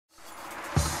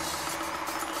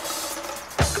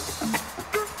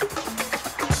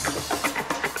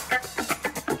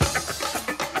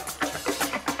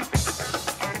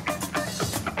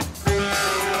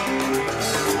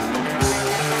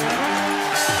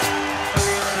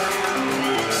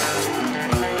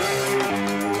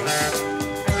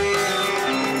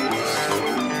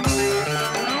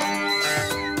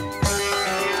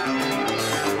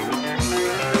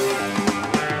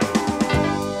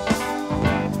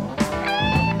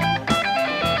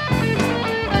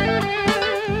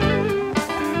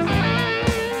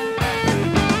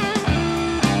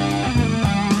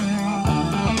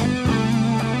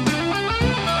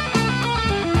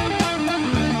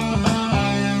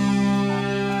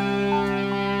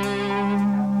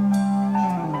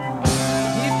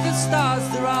stars,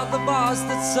 there are the bars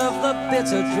that serve the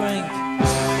bitter drink.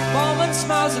 Barman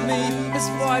smiles at me, his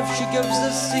wife, she gives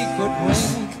a secret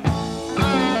wink.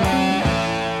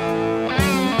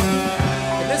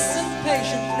 They listen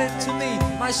patiently to me,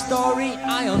 my story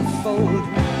I unfold.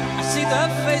 I see their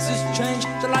faces change,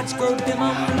 the lights go dim,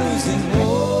 I'm losing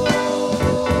hope.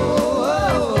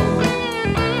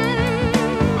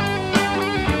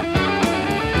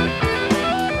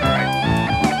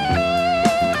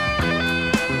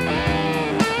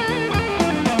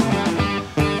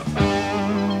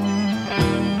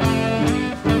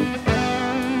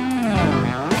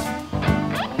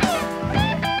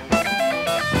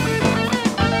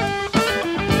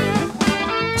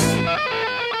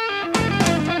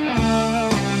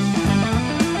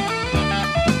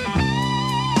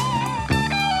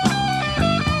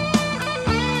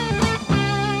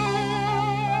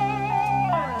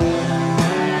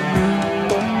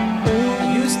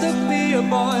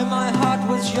 Boy, my heart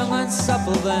was young and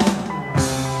supple then.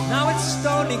 Now it's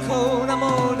stony cold, I'm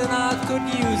old and I could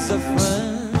use a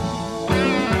friend.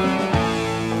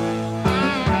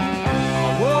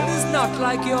 My world is not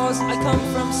like yours, I come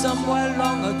from somewhere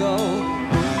long ago.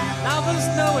 Now there's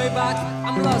no way back,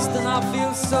 I'm lost and I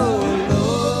feel so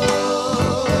alone.